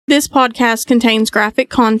This podcast contains graphic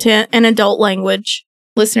content and adult language.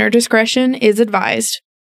 Listener discretion is advised.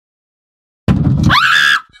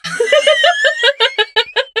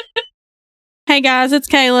 Hey guys, it's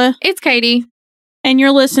Kayla. It's Katie. And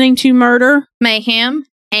you're listening to Murder, Mayhem,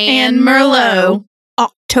 and Merlot.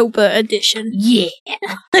 October edition. Yeah.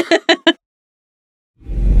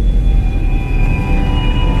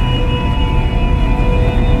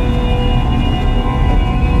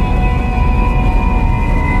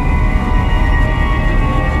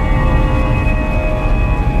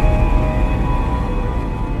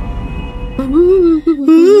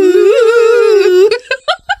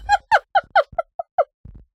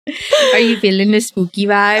 Are you feeling the spooky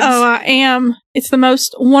vibes? Oh, I am. It's the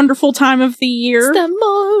most wonderful time of the year. It's the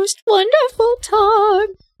most wonderful time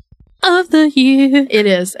of the year. It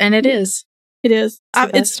is, and it is. It is. It's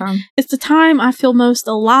the best time. It's the time I feel most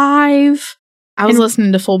alive. I was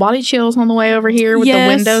listening to Full Body Chills on the way over here with the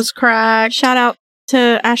windows cracked. Shout out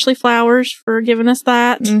to Ashley Flowers for giving us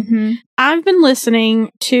that. Mm-hmm. I've been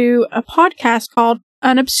listening to a podcast called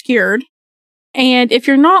Unobscured. And if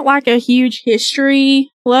you're not like a huge history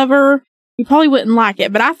lover, you probably wouldn't like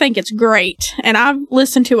it, but I think it's great. And I've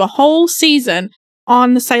listened to a whole season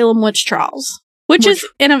on the Salem witch trials, which is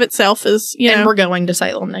in of itself is, you know. And we're going to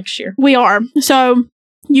Salem next year. We are. So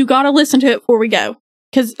you got to listen to it before we go.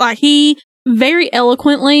 Because like he very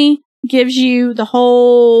eloquently gives you the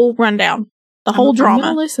whole rundown, the whole drama.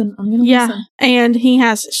 I'm going to listen. And he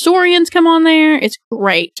has historians come on there. It's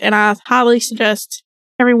great. And I highly suggest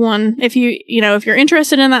everyone, if you're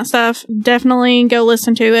interested in that stuff, definitely go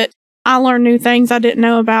listen to it. I learned new things I didn't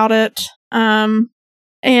know about it.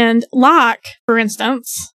 And like, for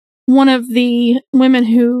instance, one of the women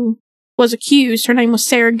who was accused, her name was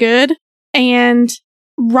Sarah Good. And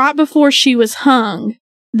right before she was hung,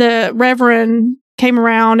 the Reverend came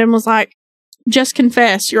around and was like, just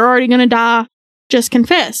confess. You're already going to die. Just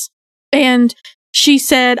confess. And she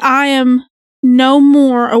said, I am no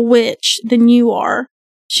more a witch than you are.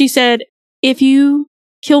 She said, if you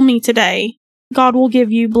kill me today, God will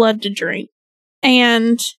give you blood to drink.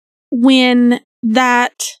 And when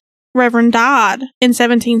that Reverend died in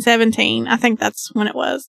 1717, I think that's when it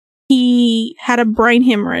was, he had a brain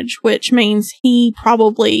hemorrhage, which means he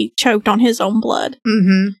probably choked on his own blood.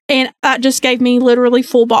 Mm-hmm. And that just gave me literally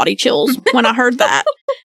full body chills when I heard that.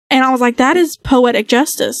 And I was like, that is poetic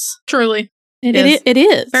justice. Truly. It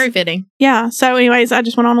is. Very fitting. Yeah. So anyways, I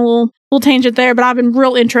just went on a little tangent there, but I've been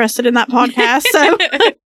real interested in that podcast. So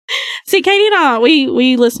see, Katie and I,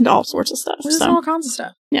 we listen to all sorts of stuff. We listen to all kinds of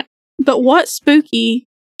stuff. Yeah. But what spooky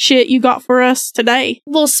shit you got for us today?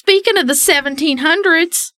 Well, speaking of the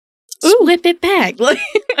 1700s, flip it back.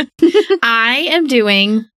 I am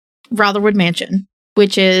doing Rotherwood Mansion,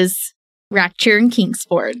 which is Ratcher and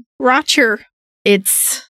Kingsport. Ratcher.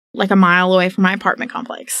 It's like a mile away from my apartment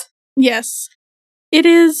complex. Yes. It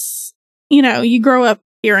is, you grow up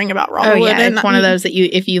hearing about Rotherwood. Oh, yeah. It's one of those that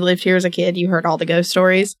if you lived here as a kid, you heard all the ghost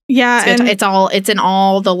stories. Yeah. So it's in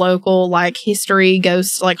all the local, like, history,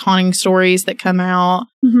 ghost, like, haunting stories that come out.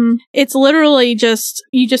 Mm-hmm. It's literally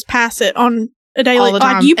you just pass it on a daily, all the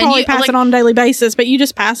time. Like, you probably pass it on a daily basis, but you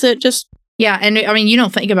just pass it Yeah. And I mean, you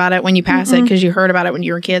don't think about it when you pass it because you heard about it when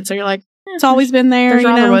you were a kid. So you're like, it's always been there. There's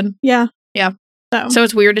Rotherwood. Yeah. Yeah. So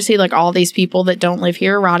it's weird to see like all these people that don't live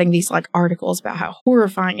here writing these like articles about how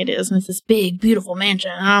horrifying it is, and it's this big, beautiful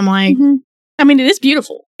mansion. And I'm like, I mean, it is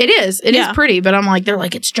beautiful. It is. It is pretty, but I'm like, they're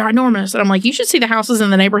like, it's ginormous, and I'm like, you should see the houses in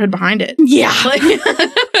the neighborhood behind it. Yeah. Like, yes.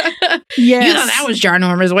 You thought that was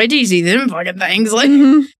ginormous. Wait till you see them fucking things. Like,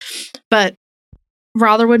 but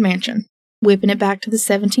Rotherwood Mansion, whipping it back to the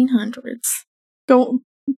 1700s.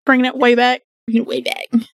 Bringing it way back. Way back.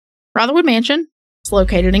 Rotherwood Mansion is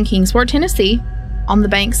located in Kingsport, Tennessee, on the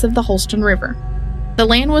banks of the Holston River. The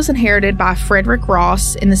land was inherited by Frederick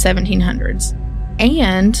Ross in the 1700s.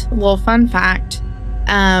 And, a little fun fact,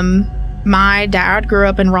 my dad grew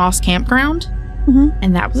up in Ross Campground,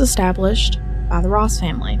 and that was established by the Ross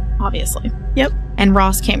family, obviously. Yep. And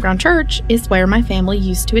Ross Campground Church is where my family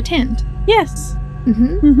used to attend. Yes.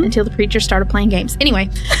 Until the preacher started playing games. Anyway.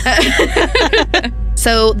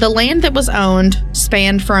 So the land that was owned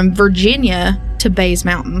spanned from Virginia to Bays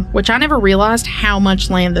Mountain, which I never realized how much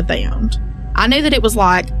land that they owned. I knew that it was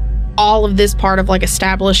like all of this part of like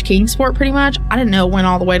established Kingsport pretty much. I didn't know it went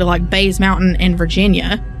all the way to like Bays Mountain in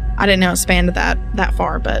Virginia. I didn't know it spanned that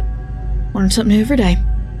far, but learned something new every day.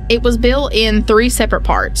 It was built in 3 separate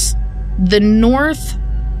parts. The north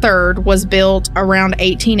third was built around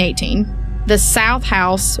 1818. The south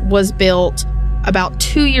house was built about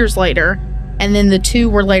 2 years later, and then the two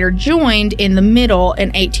were later joined in the middle in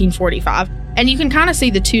 1845. And you can kind of see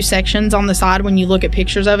the two sections on the side when you look at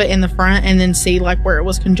pictures of it in the front and then see like where it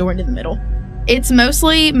was conjoined in the middle. It's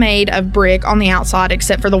mostly made of brick on the outside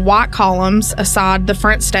except for the white columns aside the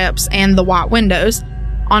front steps and the white windows.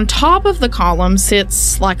 On top of the column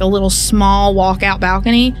sits like a little small walkout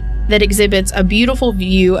balcony that exhibits a beautiful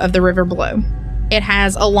view of the river below. It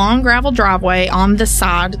has a long gravel driveway on the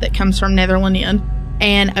side that comes from Netherland Inn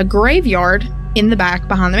and a graveyard in the back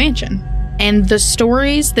behind the mansion. And the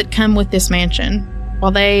stories that come with this mansion,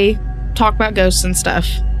 while they talk about ghosts and stuff,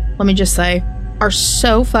 let me just say, are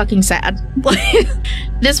so fucking sad.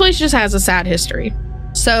 This place just has a sad history.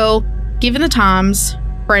 So, given the times,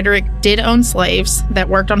 Frederick did own slaves that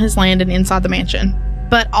worked on his land and inside the mansion.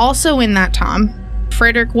 But also in that time,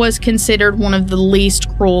 Frederick was considered one of the least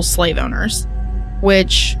cruel slave owners,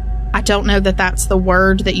 which I don't know that that's the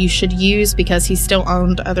word that you should use because he still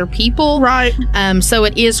owned other people. Right. So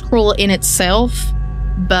it is cruel in itself,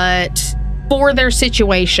 but for their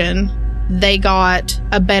situation, they got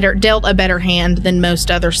dealt a better hand than most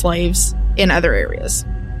other slaves in other areas.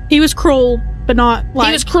 He was cruel, but not like...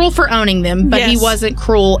 He was cruel for owning them, but he wasn't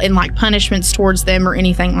cruel in like punishments towards them or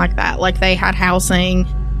anything like that. Like they had housing,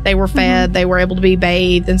 they were fed, they were able to be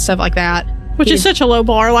bathed and stuff like that. Which is such a low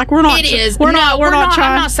bar. Like we're not. It is. We're not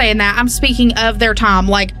trying. I'm not saying that. I'm speaking of their time.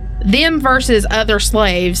 Like them versus other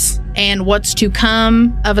slaves and what's to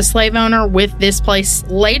come of a slave owner with this place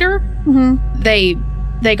later. Mm-hmm.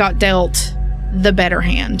 They got dealt the better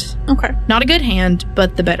hand. Okay. Not a good hand,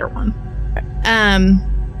 but the better one. Okay.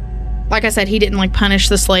 Like I said, he didn't like punish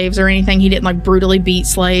the slaves or anything. He didn't like brutally beat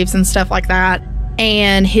slaves and stuff like that.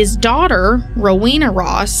 And his daughter, Rowena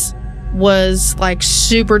Ross, was like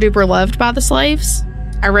super duper loved by the slaves.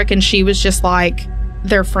 I reckon she was just like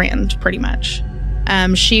their friend pretty much.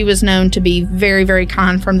 She was known to be very, very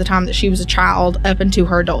kind from the time that she was a child up into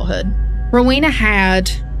her adulthood. Rowena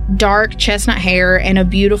had dark chestnut hair and a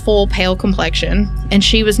beautiful pale complexion, and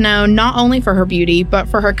she was known not only for her beauty but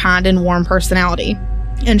for her kind and warm personality.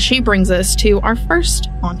 And she brings us to our first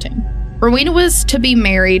haunting. Rowena was to be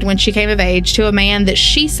married when she came of age to a man that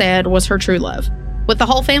she said was her true love. With the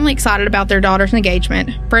whole family excited about their daughter's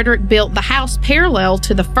engagement, Frederick built the house parallel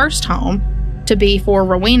to the first home to be for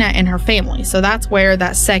Rowena and her family. So that's where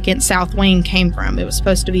that second south wing came from. It was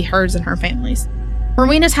supposed to be hers and her family's.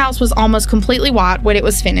 Rowena's house was almost completely white when it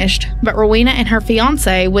was finished, but Rowena and her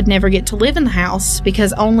fiancé would never get to live in the house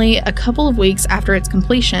because only a couple of weeks after its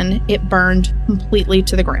completion, it burned completely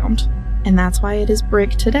to the ground. And that's why it is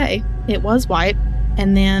brick today. It was white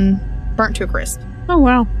and then burnt to a crisp. Oh,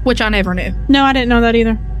 wow. Which I never knew. No, I didn't know that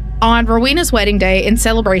either. On Rowena's wedding day, in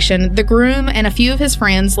celebration, the groom and a few of his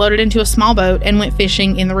friends loaded into a small boat and went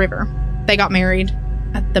fishing in the river. They got married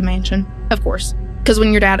at the mansion, of course. Because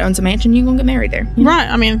when your dad owns a mansion, you're going to get married there. You know? Right,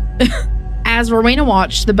 I mean. As Rowena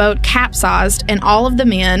watched, the boat capsized and all of the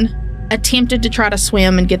men attempted to try to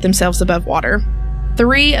swim and get themselves above water.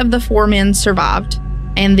 3 of the 4 men survived,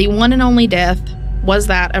 and the one and only death was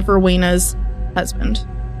that of Rowena's husband.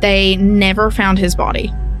 They never found his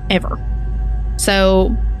body, ever.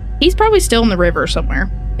 So, he's probably still in the river somewhere,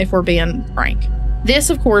 if we're being frank. This,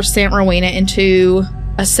 of course, sent Rowena into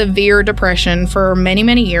a severe depression for many,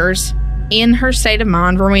 many years. In her state of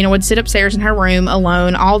mind, Rowena would sit upstairs in her room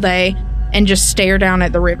alone all day and just stare down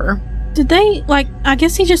at the river. Did they, like, I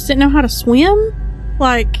guess he just didn't know how to swim?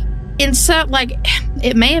 Like... And so, like,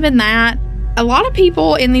 it may have been that. A lot of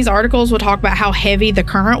people in these articles would talk about how heavy the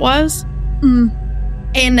current was. Mm.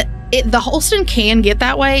 And the Holston can get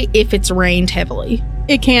that way if it's rained heavily.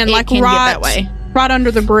 It can Get that way. Right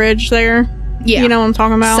under the bridge there. Yeah. You know what I'm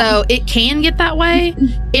talking about? So it can get that way.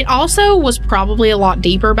 It also was probably a lot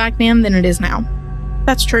deeper back then than it is now.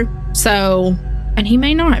 That's true. So, and he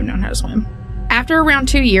may not have known how to swim. After around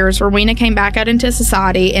 2 years, Rowena came back out into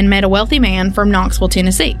society and met a wealthy man from Knoxville,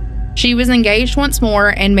 Tennessee. She was engaged once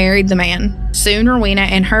more and married the man. Soon, Rowena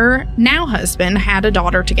and her now husband had a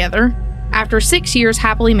daughter together. After 6 years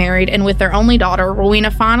happily married and with their only daughter,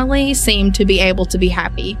 Rowena finally seemed to be able to be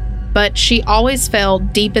happy. But she always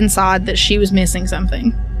felt deep inside that she was missing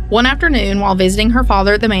something. One afternoon, while visiting her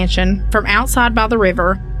father at the mansion, from outside by the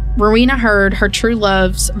river, Rowena heard her true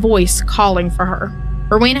love's voice calling for her.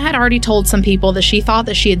 Rowena had already told some people that she thought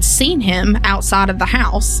that she had seen him outside of the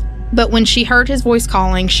house. But when she heard his voice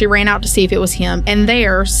calling, she ran out to see if it was him, and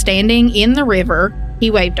there, standing in the river, he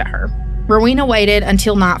waved at her. Rowena waited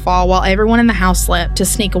until nightfall while everyone in the house slept to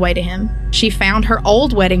sneak away to him. She found her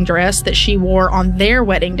old wedding dress that she wore on their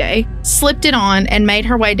wedding day, slipped it on, and made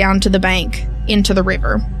her way down to the bank into the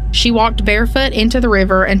river. She walked barefoot into the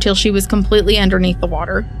river until she was completely underneath the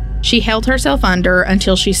water. She held herself under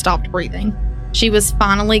until she stopped breathing. She was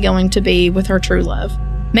finally going to be with her true love.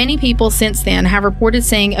 Many people since then have reported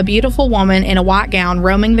seeing a beautiful woman in a white gown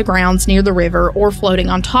roaming the grounds near the river or floating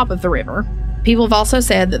on top of the river. People have also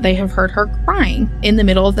said that they have heard her crying in the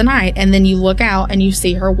middle of the night, and then you look out and you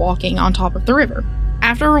see her walking on top of the river.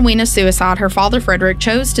 After Rowena's suicide, her father Frederick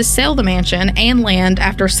chose to sell the mansion and land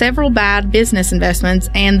after several bad business investments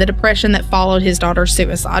and the depression that followed his daughter's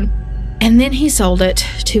suicide. And then he sold it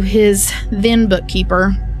to his then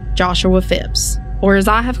bookkeeper, Joshua Phipps, or as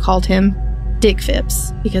I have called him, Dick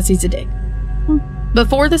Phipps, because he's a dick.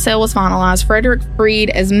 Before the sale was finalized, Frederick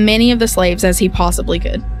freed as many of the slaves as he possibly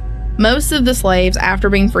could. Most of the slaves, after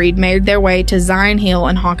being freed, made their way to Zion Hill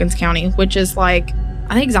in Hawkins County, which is like,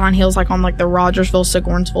 I think Zion Hill's like on like the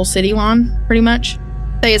Rogersville-Sigornsville city line, pretty much.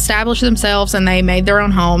 They established themselves and they made their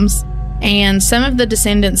own homes, and some of the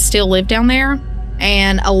descendants still live down there,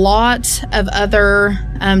 and a lot of other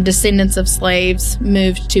descendants of slaves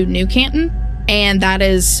moved to New Canton. And that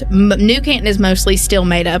is, New Canton is mostly still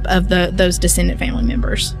made up of those descendant family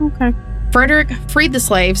members. Okay. Frederick freed the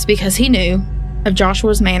slaves because he knew of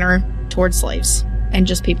Joshua's manner towards slaves and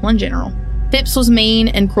just people in general. Phipps was mean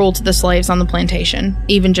and cruel to the slaves on the plantation,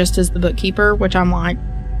 even just as the bookkeeper, which I'm like,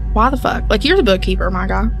 why the fuck? Like, you're the bookkeeper, my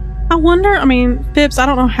guy. I wonder, I mean, Phipps, I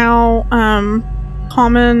don't know how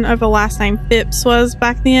common of a last name Phipps was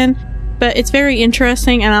back then, but it's very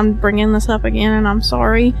interesting, and I'm bringing this up again, and I'm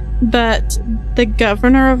sorry, but the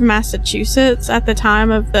governor of Massachusetts at the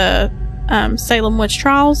time of the Salem witch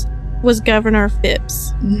trials was Governor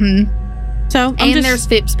Phipps. Mm-hmm. So there's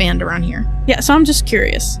Phipps Bend around here. Yeah, so I'm just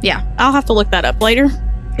curious. Yeah. I'll have to look that up later.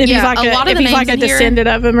 If he's like a descendant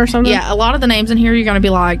of him or something. Yeah, a lot of the names in here, you're going to be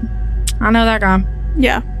like, I know that guy.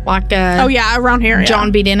 Yeah. Like, around here,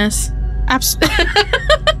 John B. Dennis. Absolutely.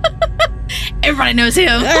 Everybody knows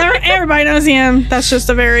him. Everybody knows him. That's just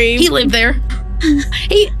a very... He lived there.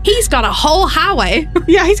 He's got a whole highway.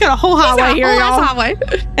 Yeah, he's got a whole highway here, y'all. Highway.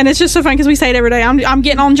 And it's just so fun because we say it every day. I'm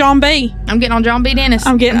getting on John B. I'm getting on John B. Dennis.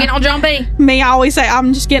 I'm getting on John B. Me, I always say,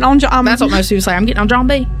 I'm just getting on John... That's what most people say. I'm getting on John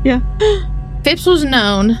B. Yeah. Phipps was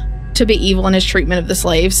known to be evil in his treatment of the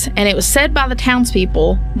slaves, and it was said by the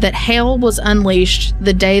townspeople that hell was unleashed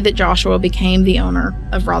the day that Joshua became the owner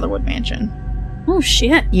of Rotherwood Mansion. Oh,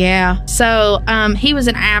 shit. Yeah. So, he was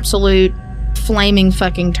an absolute flaming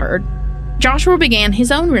fucking turd. Joshua began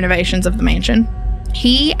his own renovations of the mansion.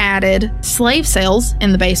 He added slave cells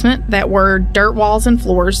in the basement that were dirt walls and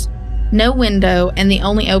floors, no window, and the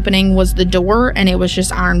only opening was the door, and it was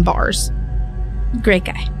just iron bars. Great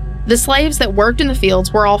guy. The slaves that worked in the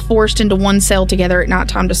fields were all forced into one cell together at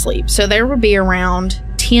nighttime to sleep. So there would be around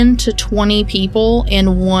 10 to 20 people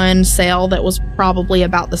in one cell that was probably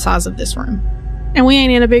about the size of this room. And we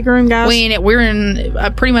ain't in a big room, guys. We're in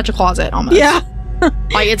pretty much a closet almost. Yeah.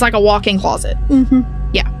 Like, it's like a walk-in closet. Mm-hmm.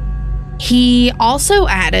 Yeah. He also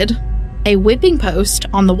added a whipping post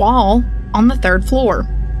on the wall on the 3rd floor.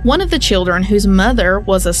 One of the children, whose mother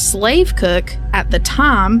was a slave cook at the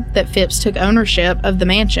time that Phipps took ownership of the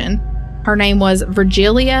mansion, her name was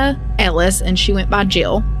Virgilia Ellis, and she went by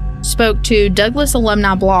Jill, spoke to Douglas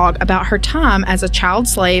Alumni Blog about her time as a child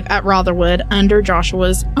slave at Rotherwood under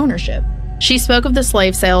Joshua's ownership. She spoke of the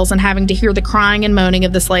slave cells and having to hear the crying and moaning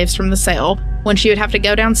of the slaves from the cell when she would have to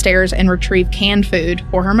go downstairs and retrieve canned food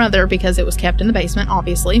for her mother because it was kept in the basement,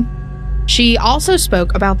 obviously. She also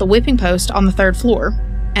spoke about the whipping post on the 3rd floor.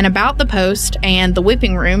 And about the post and the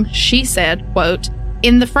whipping room, she said, quote,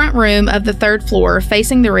 "In the front room of the 3rd floor,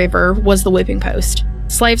 facing the river, was the whipping post.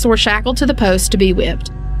 Slaves were shackled to the post to be whipped.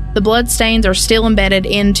 The blood stains are still embedded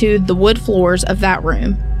into the wood floors of that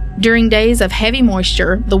room. During days of heavy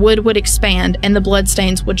moisture, the wood would expand and the blood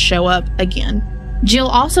stains would show up again." Jill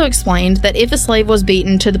also explained that if a slave was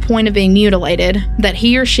beaten to the point of being mutilated, that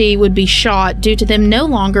he or she would be shot due to them no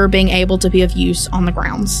longer being able to be of use on the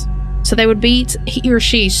grounds. So they would beat he or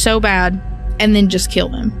she so bad and then just kill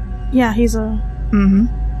them. Yeah, he's a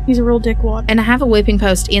real dickwad. And to have a whipping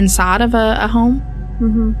post inside of a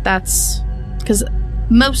home, that's because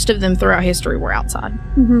most of them throughout history were outside.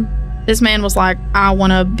 This man was like, I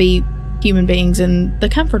want to be human beings in the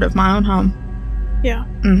comfort of my own home. Yeah.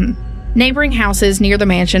 Neighboring houses near the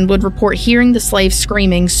mansion would report hearing the slaves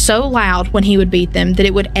screaming so loud when he would beat them that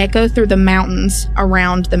it would echo through the mountains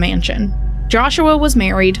around the mansion. Joshua was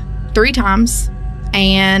married 3 times,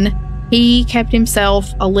 and he kept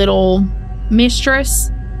himself a little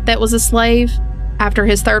mistress that was a slave after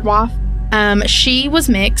his 3rd wife. She was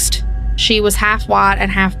mixed. She was half white and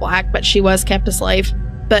half black, but she was kept a slave.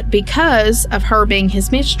 But because of her being his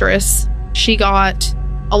mistress, she got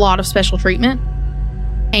a lot of special treatment.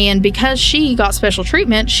 And because she got special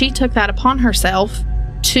treatment, she took that upon herself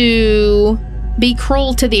to be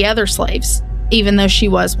cruel to the other slaves, even though she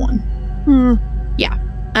was one. Yeah.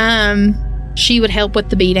 She would help with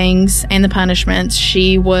the beatings and the punishments.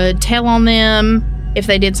 She would tell on them if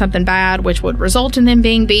they did something bad, which would result in them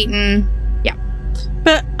being beaten. Yeah.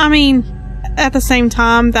 But, I mean, at the same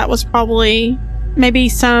time, that was probably maybe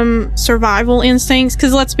some survival instincts.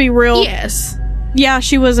 Because let's be real. Yes. Yeah,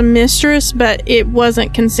 she was a mistress, but it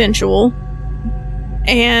wasn't consensual.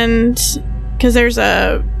 And because there's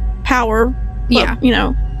a power,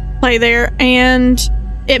 play there. And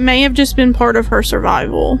it may have just been part of her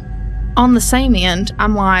survival. On the same end,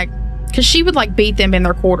 I'm like, because she would like beat them in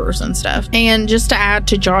their quarters and stuff. And just to add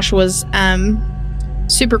to Joshua's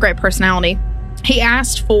super great personality, he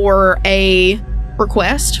asked for a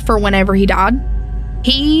request for whenever he died.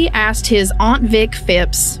 He asked his Aunt Vic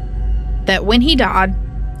Phipps that when he died,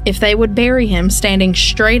 if they would bury him standing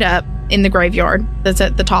straight up in the graveyard that's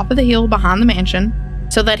at the top of the hill behind the mansion,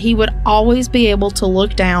 so that he would always be able to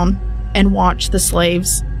look down and watch the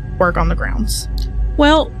slaves work on the grounds.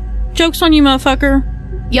 Well, joke's on you, motherfucker.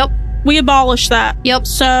 Yep. We abolished that. Yep.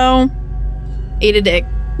 So, eat a dick.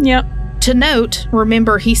 Yep. To note,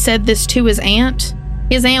 remember, he said this to his aunt.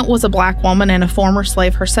 His aunt was a black woman and a former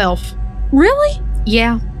slave herself. Really?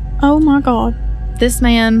 Yeah. Oh my God. This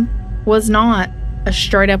man was not a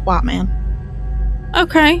straight up white man.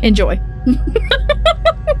 Okay. Enjoy.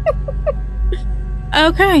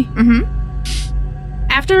 Okay.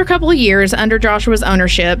 After a couple of years under Joshua's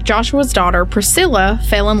ownership, Joshua's daughter, Priscilla,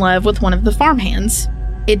 fell in love with one of the farmhands.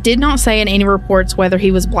 It did not say in any reports whether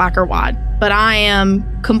he was black or white, but I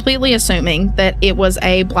am completely assuming that it was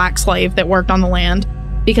a black slave that worked on the land,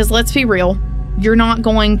 because let's be real, you're not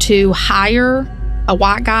going to hire a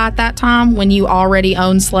white guy at that time when you already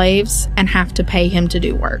own slaves and have to pay him to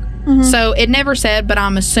do work. So it never said, but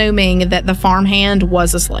I'm assuming that the farmhand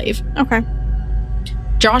was a slave. Okay.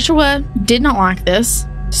 Joshua did not like this,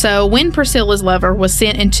 so when Priscilla's lover was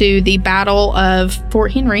sent into the Battle of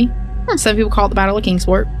Fort Henry, some people call it the Battle of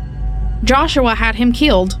Kingsport, Joshua had him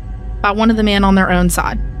killed by one of the men on their own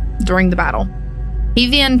side during the battle.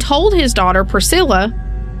 He then told his daughter Priscilla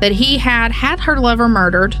that he had her lover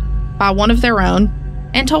murdered by one of their own,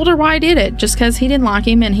 and told her why he did it, just because he didn't like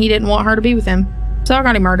him and he didn't want her to be with him. So I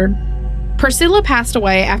got him murdered. Priscilla passed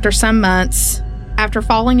away after some months. After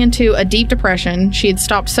falling into a deep depression, she had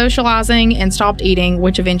stopped socializing and stopped eating,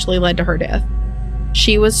 which eventually led to her death.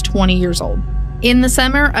 She was 20 years old. In the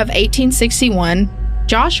summer of 1861,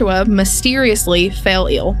 Joshua mysteriously fell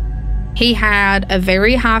ill. He had a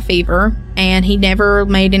very high fever, and he never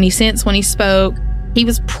made any sense when he spoke. He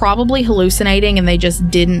was probably hallucinating, and they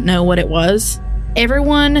just didn't know what it was.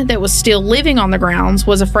 Everyone that was still living on the grounds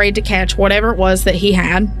was afraid to catch whatever it was that he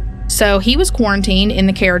had. So he was quarantined in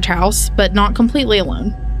the carriage house, but not completely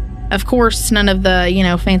alone. Of course, none of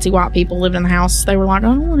the, fancy white people lived in the house. They were like, I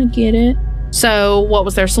don't want to get it. So what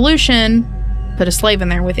was their solution? Put a slave in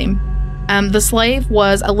there with him. The slave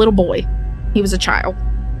was a little boy. He was a child.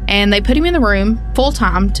 And they put him in the room full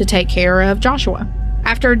time to take care of Joshua.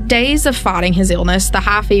 After days of fighting his illness, the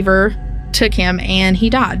high fever took him and he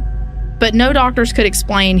died. But no doctors could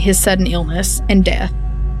explain his sudden illness and death.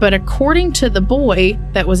 But according to the boy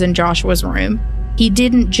that was in Joshua's room, he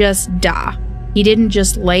didn't just die. He didn't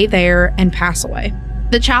just lay there and pass away.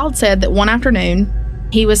 The child said that one afternoon,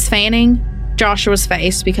 he was fanning Joshua's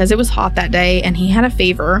face because it was hot that day and he had a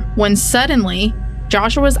fever, when suddenly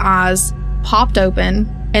Joshua's eyes popped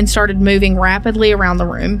open and started moving rapidly around the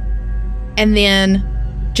room. And then,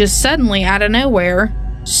 just suddenly out of nowhere,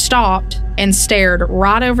 stopped and stared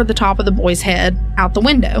right over the top of the boy's head out the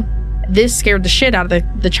window. This scared the shit out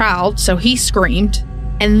of the child, so he screamed.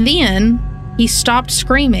 And then he stopped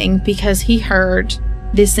screaming because he heard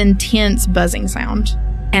this intense buzzing sound.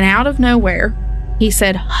 And out of nowhere, he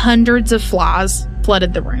said hundreds of flies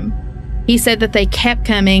flooded the room. He said that they kept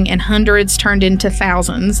coming and hundreds turned into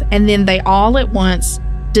thousands, and then they all at once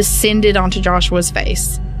descended onto Joshua's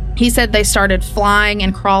face. He said they started flying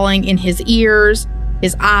and crawling in his ears,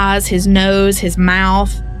 his eyes, his nose, his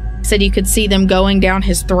mouth. He said you could see them going down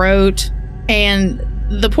his throat. And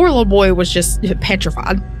the poor little boy was just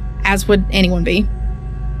petrified, as would anyone be.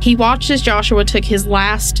 He watched as Joshua took his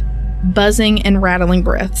last buzzing and rattling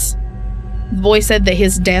breaths. The boy said that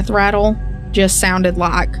his death rattle just sounded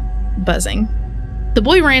like buzzing. The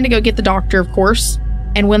boy ran to go get the doctor, of course,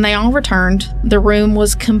 and when they all returned, the room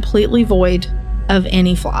was completely void of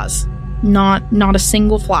any flies. Not a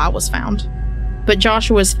single fly was found. But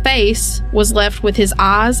Joshua's face was left with his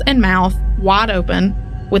eyes and mouth wide open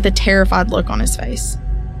with a terrified look on his face.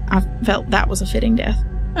 I felt that was a fitting death.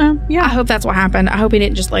 Yeah. I hope that's what happened. I hope he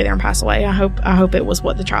didn't just lay there and pass away. I hope it was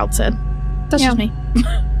what the child said. That's just me.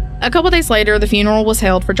 A couple days later, the funeral was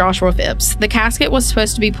held for Joshua Phipps. The casket was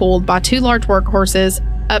supposed to be pulled by 2 large workhorses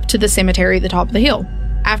up to the cemetery at the top of the hill.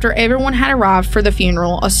 After everyone had arrived for the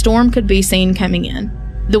funeral, a storm could be seen coming in.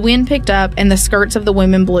 The wind picked up and the skirts of the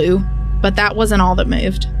women blew, but that wasn't all that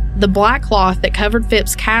moved. The black cloth that covered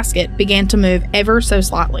Phipps's casket began to move ever so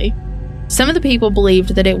slightly. Some of the people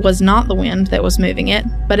believed that it was not the wind that was moving it,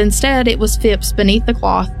 but instead it was Phipps beneath the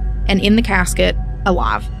cloth and in the casket,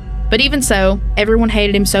 alive. But even so, everyone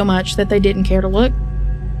hated him so much that they didn't care to look.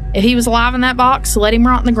 If he was alive in that box, let him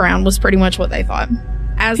rot in the ground was pretty much what they thought.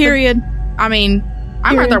 Period.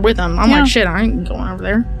 I'm right there with them. I'm like, shit, I ain't going over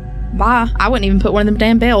there. Bye. I wouldn't even put one of them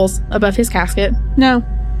damn bells above his casket. No.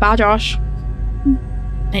 Bye, Josh.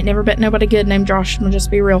 Ain't never bet nobody good named Josh. We'll just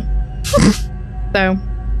be real. So,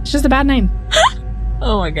 it's just a bad name.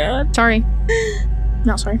 Oh my god. Sorry.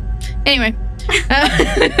 Not sorry. Anyway.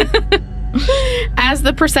 As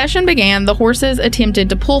the procession began, the horses attempted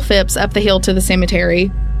to pull Phipps up the hill to the cemetery,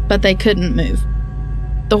 but they couldn't move.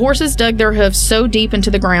 The horses dug their hooves so deep into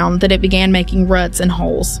the ground that it began making ruts and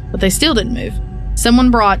holes, but they still didn't move. Someone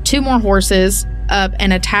brought 2 more horses up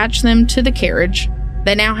and attached them to the carriage.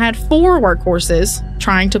 They now had 4 workhorses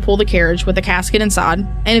trying to pull the carriage with the casket inside,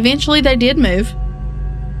 and eventually they did move.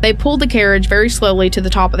 They pulled the carriage very slowly to the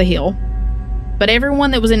top of the hill, but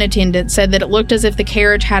everyone that was in attendance said that it looked as if the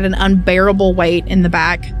carriage had an unbearable weight in the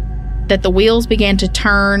back, that the wheels began to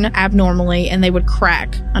turn abnormally and they would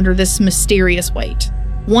crack under this mysterious weight.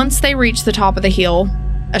 Once they reached the top of the hill,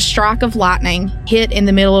 a strike of lightning hit in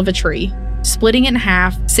the middle of a tree, splitting it in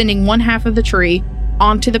half, sending one half of the tree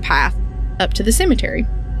onto the path up to the cemetery.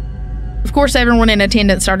 Of course, everyone in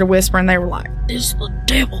attendance started whispering. They were like, "This is the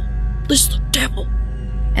devil. This is the devil."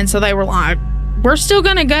 And so they were like, "We're still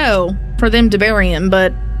going to go for them to bury him,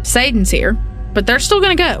 but Satan's here. But they're still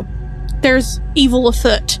going to go. There's evil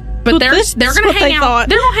afoot." But they're going to hang out.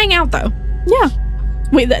 They're going to hang out, though. Yeah.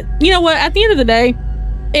 Wait, you know what? At the end of the day,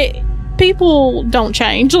 people don't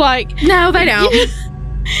change. Like, no, they don't.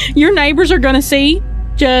 Your neighbors are going to see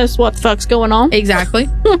just what the fuck's going on. Exactly.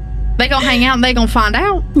 They gonna hang out and they gonna find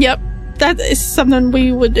out. Yep. That is something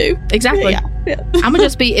we would do. Exactly. Yeah. I'm gonna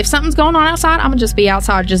just be, if something's going on outside, I'm gonna just be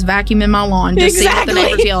outside, just vacuuming my lawn, just see what the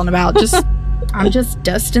neighbor's yelling about. I'm just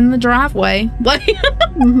dusting the driveway. Like,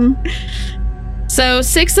 So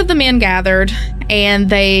 6 of the men gathered and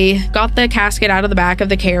they got the casket out of the back of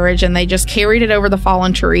the carriage and they just carried it over the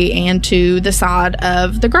fallen tree and to the side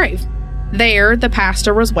of the grave. There, the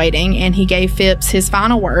pastor was waiting and he gave Phipps his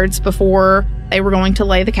final words before they were going to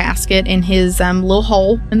lay the casket in his little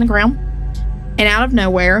hole in the ground. And out of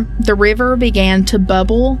nowhere, the river began to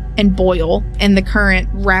bubble and boil and the current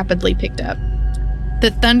rapidly picked up.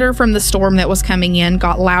 The thunder from the storm that was coming in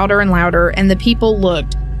got louder and louder, and the people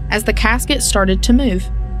looked as the casket started to move.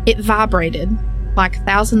 It vibrated like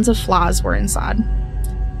thousands of flies were inside.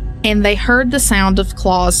 And they heard the sound of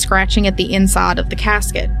claws scratching at the inside of the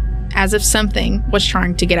casket, as if something was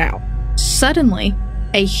trying to get out. Suddenly,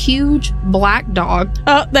 a huge black dog...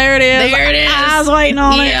 Oh, there it is. There it is. I was waiting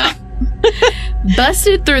on it.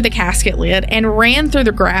 Busted through the casket lid and ran through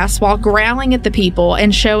the grass while growling at the people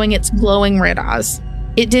and showing its glowing red eyes.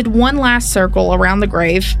 It did one last circle around the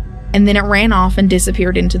grave, and then it ran off and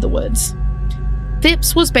disappeared into the woods.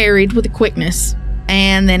 Phipps was buried with quickness,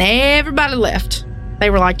 and then everybody left. They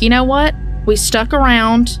were like, you know what? We stuck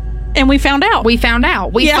around... And we found out. We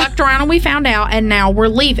fucked around and we found out, and now we're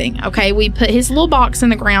leaving. Okay, we put his little box in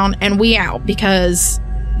the ground and we out, because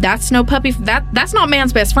that's no puppy. That's not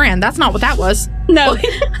man's best friend. That's not what that was. No,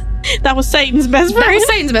 that was Satan's best friend. That was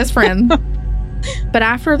Satan's best friend. But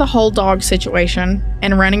after the whole dog situation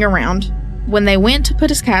and running around, when they went to put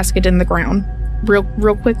his casket in the ground, real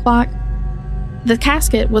quick, like, the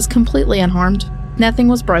casket was completely unharmed. Nothing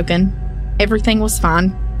was broken. Everything was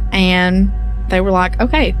fine, and they were like,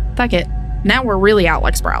 okay, fuck it. Now we're really out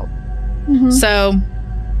like Sprout. So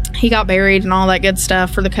he got buried and all that good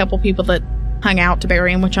stuff for the couple people that hung out to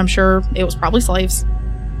bury him, which I'm sure it was probably slaves.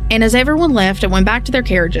 And as everyone left and went back to their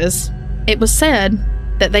carriages, it was said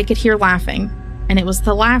that they could hear laughing, and it was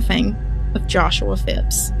the laughing of Joshua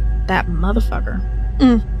Phipps. That motherfucker.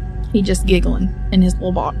 He just giggling in his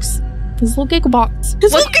little box. His little giggle box.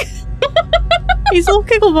 His little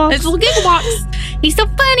giggle box. His little giggle box. He's so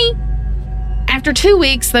funny. After 2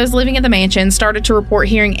 weeks, those living at the mansion started to report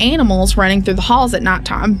hearing animals running through the halls at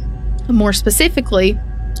nighttime. More specifically,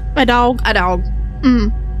 a dog.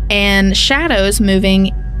 And shadows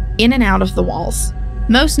moving in and out of the walls.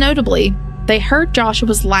 Most notably, they heard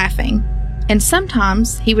Joshua's laughing, and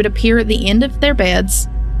sometimes he would appear at the end of their beds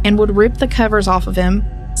and would rip the covers off of him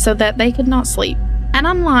so that they could not sleep. And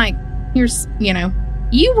I'm like,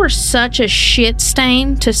 you were such a shit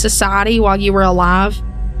stain to society while you were alive.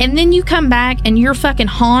 and then you come back and your fucking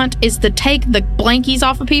haunt is to take the blankies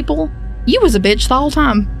off of people. You was a bitch the whole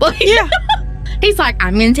time. Yeah. He's like,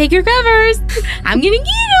 I'm gonna take your covers. I'm gonna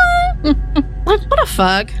get them. Like, what the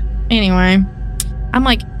fuck? Anyway, I'm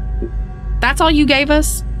like, that's all you gave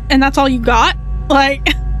us? And that's all you got? Like,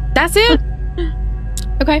 that's it?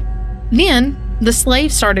 Okay. Then the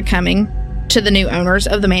slaves started coming to the new owners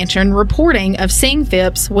of the mansion, reporting of seeing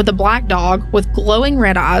Phipps with a black dog with glowing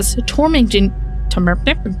red eyes, tormenting. I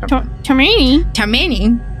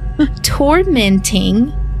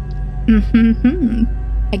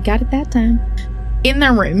got it that time. In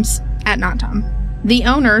their rooms at nighttime. The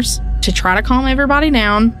owners, to try to calm everybody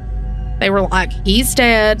down, they were like, he's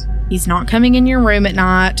dead. He's not coming in your room at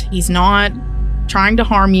night. He's not trying to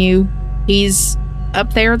harm you. He's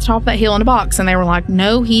up there at the top of that hill in a box. And they were like,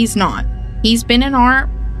 no, he's not. He's been in our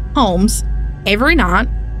homes every night,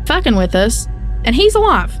 fucking with us, and he's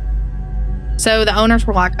alive. So the owners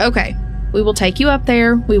were like, okay, we will take you up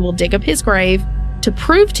there. We will dig up his grave to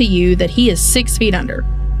prove to you that he is 6 feet under.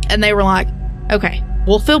 And they were like, okay,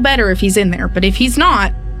 we'll feel better if he's in there. But if he's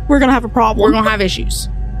not, we're going to have a problem. We're going to have issues.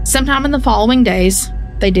 Sometime in the following days,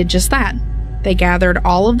 they did just that. They gathered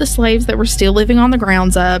all of the slaves that were still living on the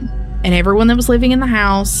grounds up and everyone that was living in the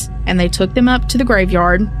house, and they took them up to the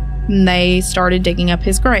graveyard and they started digging up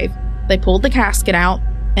his grave. They pulled the casket out,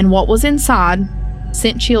 and what was inside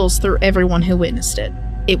sent chills through everyone who witnessed it.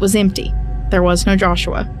 It was empty. There was no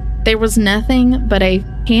Joshua. There was nothing but a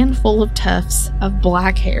handful of tufts of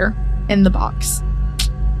black hair in the box.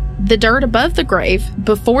 The dirt above the grave,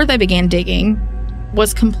 before they began digging,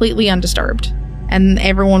 was completely undisturbed. And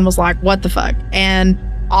everyone was like, what the fuck? And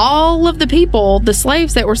all of the people, the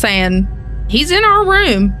slaves that were saying, he's in our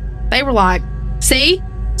room, they were like, see?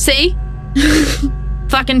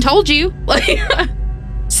 Fucking told you.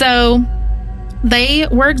 So they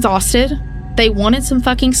were exhausted. They wanted some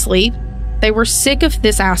fucking sleep. They were sick of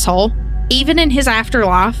this asshole. Even in his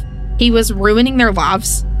afterlife, he was ruining their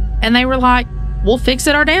lives. And they were like, we'll fix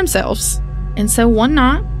it our damn selves. And so one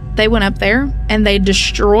night, they went up there and they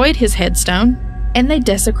destroyed his headstone and they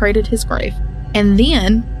desecrated his grave. And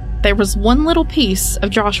then there was one little piece of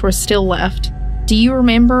Joshua still left. Do you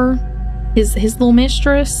remember his little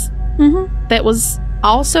mistress? Mm-hmm. That was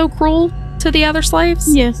also cruel to the other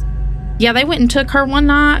slaves? Yes. Yeah, they went and took her one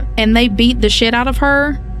night and they beat the shit out of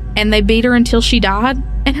her. And they beat her until she died,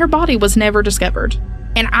 and her body was never discovered.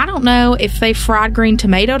 And I don't know if they fried green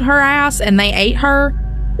tomatoed her ass and they ate her,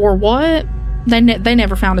 or what. They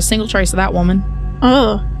never found a single trace of that woman.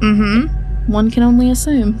 Oh. Mm-hmm. One can only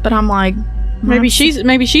assume. But I'm like, maybe she's in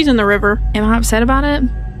the river. Am I upset about it?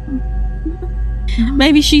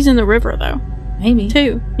 Maybe she's in the river though. Maybe.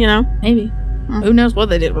 Too, you know? Maybe. Who knows what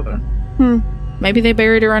they did with her? Maybe they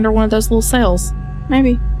buried her under one of those little cells.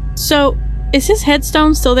 Maybe. So, is his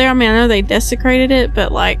headstone still there? I mean, I know they desecrated it,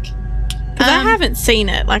 but like, because I haven't seen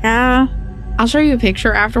it. Like, I'll show you a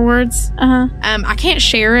picture afterwards. I can't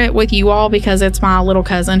share it with you all because it's my little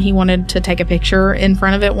cousin. He wanted to take a picture in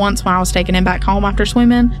front of it once when I was taking him back home after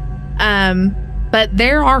swimming. But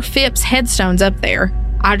there are Phipps headstones up there.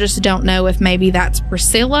 I just don't know if maybe that's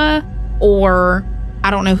Priscilla or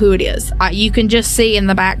I don't know who it is. You can just see in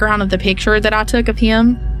the background of the picture that I took of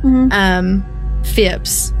him,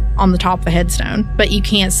 Phipps on the top of the headstone, but you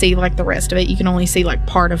can't see like the rest of it. You can only see like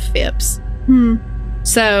part of Phipps.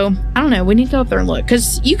 So I don't know, we need to go up there and look,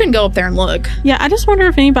 because you can go up there and look. Yeah, I just wonder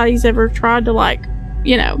if anybody's ever tried to like,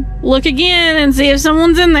 you know, look again and see if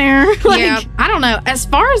someone's in there. Like, yeah, I don't know. As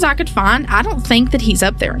far as I could find, I don't think that he's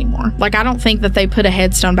up there anymore. Like, I don't think that they put a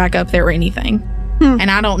headstone back up there or anything.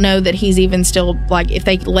 And I don't know that he's even still, like, if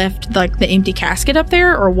they left like the empty casket up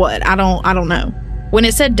there or what. I don't know. When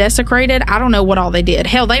it said desecrated, I don't know what all they did.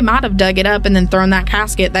 Hell, they might have dug it up and then thrown that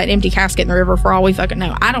empty casket in the river for all we fucking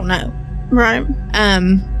know. I don't know. Right.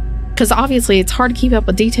 Because obviously it's hard to keep up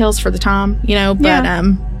with details for the time, you know, but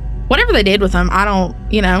whatever they did with him, I don't,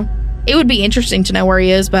 you know, it would be interesting to know where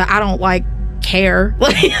he is, but I don't like care.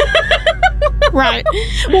 Right.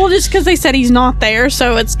 Well, just because they said he's not there,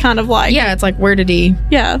 so it's kind of like, yeah, it's like, where did he?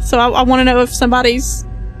 Yeah. So I want to know if somebody's,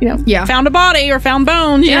 you know, found a body or found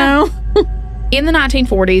bones, you know. In the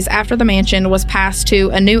 1940s, after the mansion was passed to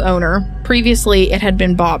a new owner, previously it had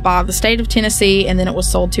been bought by the state of Tennessee and then it was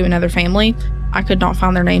sold to another family. I could not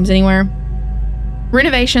find their names anywhere.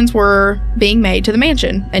 Renovations were being made to the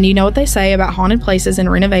mansion, and you know what they say about haunted places and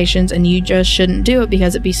renovations, and you just shouldn't do it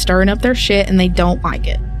because it'd be stirring up their shit and they don't like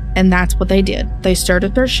it. And that's what they did. They stirred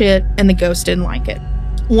up their shit and the ghost didn't like it.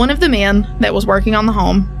 One of the men that was working on the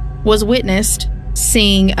home was witnessed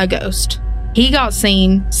seeing a ghost. He got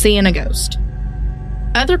seen seeing a ghost.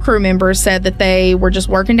 Other crew members said that they were just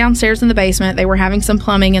working downstairs in the basement. They were having some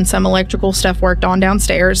plumbing and some electrical stuff worked on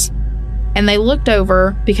downstairs. And they looked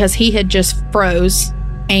over because he had just froze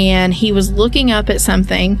and he was looking up at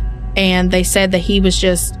something, and they said that he was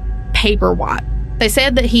just paper white. They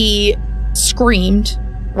said that he screamed,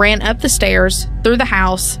 ran up the stairs, through the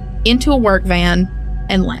house, into a work van,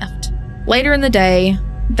 and left. Later in the day,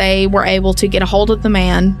 they were able to get a hold of the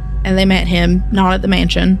man, and they met him, not at the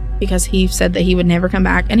mansion, because he said that he would never come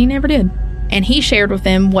back, and he never did. And he shared with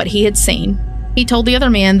them what he had seen. He told the other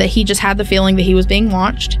men that he just had the feeling that he was being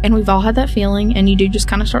watched, and we've all had that feeling, and you do just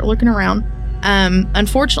kind of start looking around.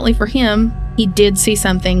 Unfortunately for him, he did see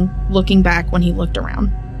something looking back when he looked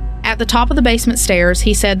around. At the top of the basement stairs,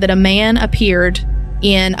 he said that a man appeared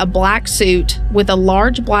in a black suit with a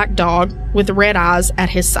large black dog with red eyes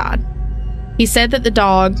at his side. He said that the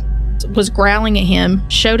dog was growling at him,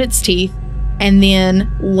 showed its teeth, and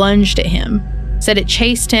then lunged at him. Said it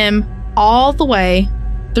chased him all the way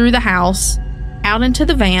through the house, out into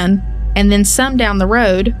the van, and then some down the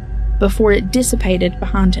road before it dissipated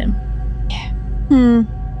behind him. Yeah.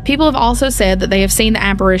 People have also said that they have seen the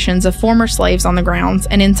apparitions of former slaves on the grounds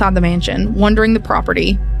and inside the mansion, wandering the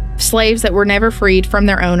property, slaves that were never freed from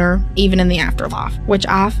their owner, even in the afterlife, which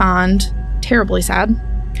I find terribly sad.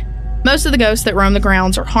 Most of the ghosts that roam the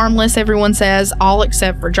grounds are harmless, everyone says, all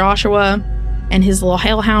except for Joshua and his little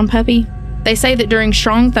hellhound puppy. They say that during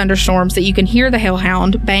strong thunderstorms that you can hear the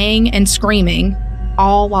hellhound baying and screaming,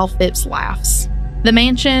 all while Phipps laughs. The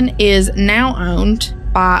mansion is now owned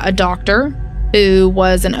by a doctor who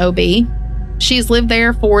was an OB. She's lived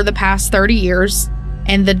there for the past 30 years,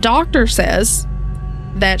 and the doctor says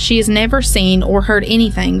that she has never seen or heard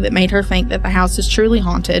anything that made her think that the house is truly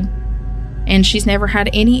haunted, and she's never had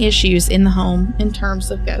any issues in the home in terms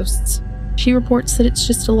of ghosts. She reports that it's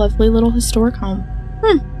just a lovely little historic home.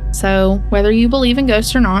 So, whether you believe in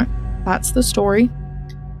ghosts or not, that's the story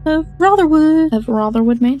of Rotherwood. Of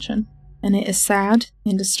Rotherwood Mansion. And it is sad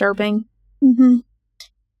and disturbing.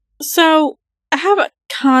 So, I have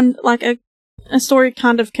a story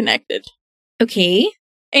kind of connected. Okay.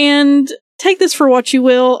 And take this for what you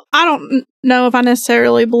will. I don't know if I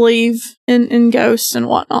necessarily believe in ghosts and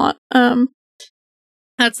whatnot.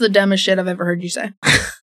 That's the dumbest shit I've ever heard you say.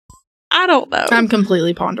 I don't know. I'm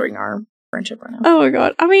completely pondering our friendship right now. Oh my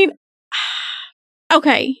god. I mean,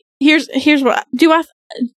 okay. Here's what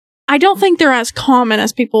I don't think they're as common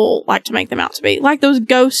as people like to make them out to be. Like those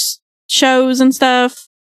ghost shows and stuff.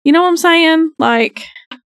 You know what I'm saying? Like,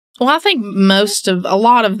 well, I think a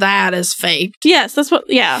lot of that is faked. Yes, that's what.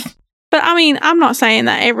 Yeah. But I mean, I'm not saying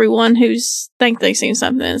that everyone who's think they've seen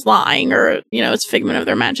something is lying or, it's a figment of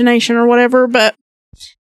their imagination or whatever. But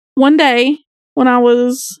one day when I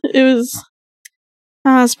was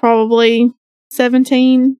probably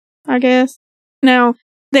 17, I guess. Now,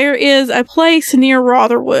 there is a place near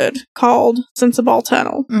Rotherwood called Sensabaugh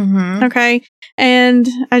Tunnel. Okay. And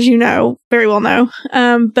as you know, very well know,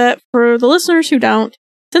 but for the listeners who don't,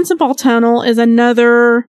 Sensabaugh Tunnel is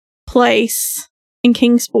another place in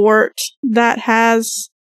Kingsport that has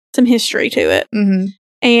some history to it.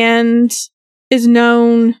 And is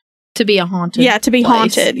known to be a haunted Yeah, to be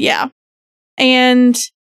place. Haunted, yeah. And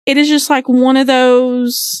it is just like one of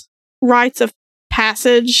those rites of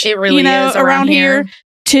passage, it really is around here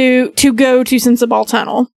to go to Sensabaugh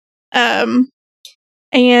Tunnel.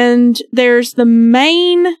 And there's the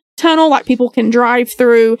main tunnel, like people can drive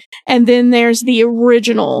through, and then there's the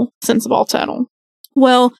original Sensabaugh Tunnel.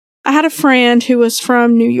 Well, I had a friend who was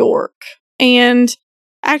from New York, and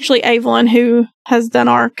actually Evelyn, who has done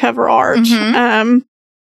our cover art.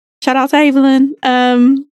 Shout out to Evelyn.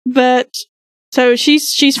 But so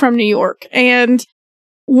she's from New York, and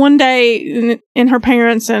one day, and her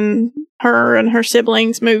parents and her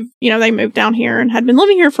siblings moved. They moved down here and had been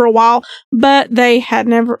living here for a while, but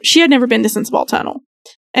she had never been to Sensabaugh Tunnel.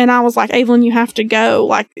 And I was like, Evelyn, you have to go.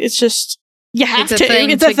 Like, it's just you have to.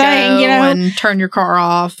 It's a thing, and turn your car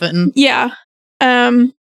off and yeah.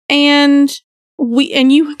 And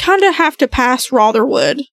you kind of have to pass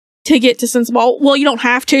Rotherwood to get to Sensabaugh. Well, you don't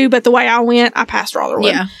have to, but the way I went, I passed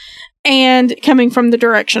Rotherwood. Yeah. And coming from the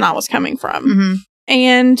direction I was coming from.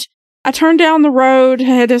 And I turned down the road,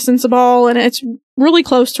 head to Sensabaugh, and it's really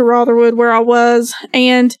close to Rotherwood where I was.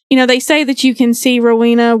 And, they say that you can see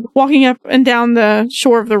Rowena walking up and down the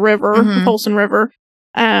shore of the river, the Polson River,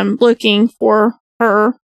 looking for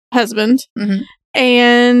her husband.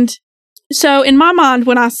 And so in my mind,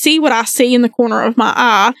 when I see what I see in the corner of my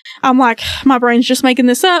eye, I'm like, my brain's just making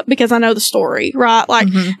this up because I know the story, right? Like,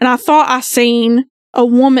 and I thought I seen a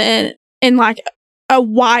woman in like a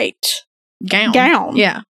white gown.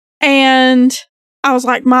 Yeah. And I was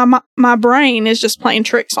like, my brain is just playing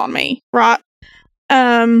tricks on me, right?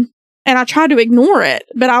 And I tried to ignore it,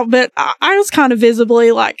 but I was kind of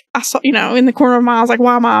visibly like, I saw, in the corner of my eye, I was like,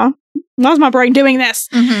 why is my brain doing this?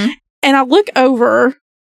 Mm-hmm. And I look over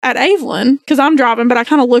at Evelyn because I'm driving, but I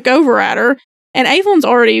kind of look over at her, and Evelyn's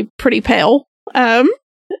already pretty pale.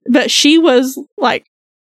 But she was like,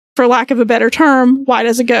 for lack of a better term, white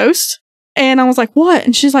as a ghost. And I was like, what?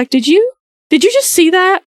 And she's like, did you just see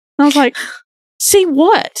that? And I was like, see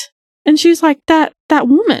what? And she was like, that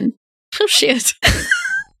woman. Oh, shit.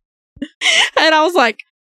 And I was like,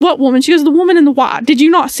 what woman? She goes, the woman in the white. Did you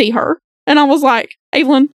not see her? And I was like,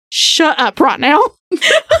 Evelyn, shut up right now.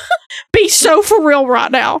 Be so for real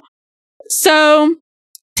right now. So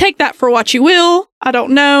take that for what you will. I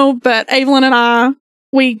don't know, but Evelyn and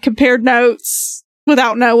we compared notes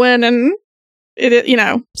without knowing, and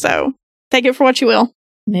so take it for what you will.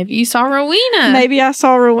 Maybe you saw Rowena. Maybe I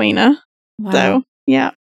saw Rowena. Wow. So,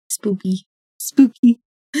 yeah. Spooky.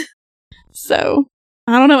 So,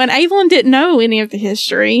 I don't know. And Evelyn didn't know any of the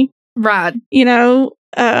history. Right. Because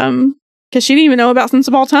she didn't even know about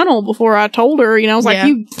Sensible Tunnel before I told her. I was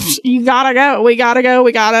like, you gotta go. We gotta go.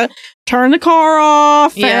 We gotta turn the car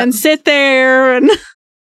off and sit there. And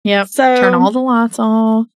yep. So turn all the lights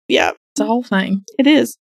off. Yep. It's a whole thing. It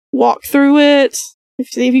is. Walk through it.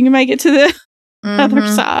 See if you can make it to the other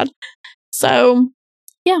side. So,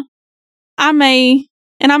 yeah. I may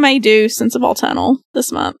do Sensible Tunnel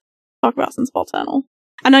this month. Talk about Sensible Tunnel.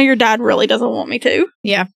 I know your dad really doesn't want me to.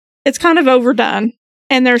 Yeah. It's kind of overdone.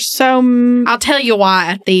 And there's so... I'll tell you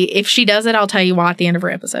why if she does it, I'll tell you why at the end of her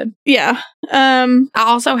episode. Yeah. I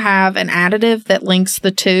also have an additive that links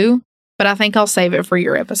the two, but I think I'll save it for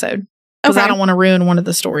your episode. Because I don't want to ruin one of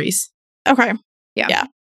the stories. Okay. Yeah.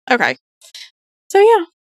 Okay. So, yeah.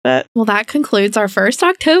 But well, that concludes our first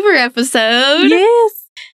October episode. Yes.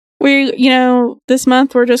 We, this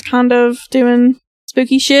month we're just kind of doing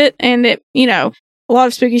spooky shit, and it, a lot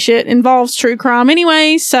of spooky shit involves true crime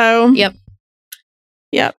anyway, so. Yep.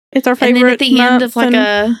 It's our favorite. And then at the end of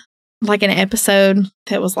like an episode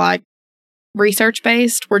that was like research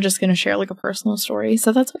based, we're just going to share like a personal story.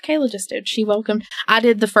 So that's what Kayla just did. I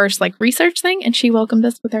did the first like research thing, and she welcomed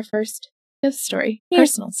us with our first ghost story,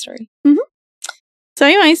 personal story. Mm-hmm. So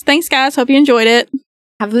anyways, thanks guys. Hope you enjoyed it.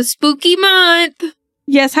 Have a spooky month.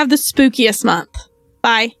 Yes, have the spookiest month.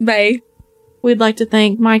 Bye. Bye. We'd like to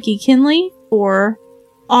thank Mikey Kinley for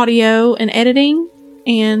audio and editing,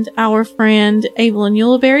 and our friend Evelyn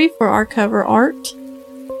Uleberry for our cover art.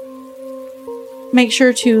 Make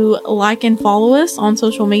sure to like and follow us on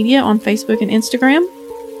social media on Facebook and Instagram.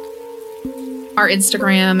 Our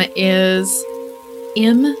Instagram is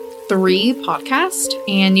M3 Podcast,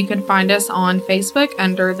 and you can find us on Facebook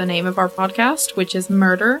under the name of our podcast, which is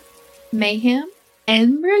Murder, Mayhem,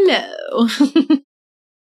 and Merlot.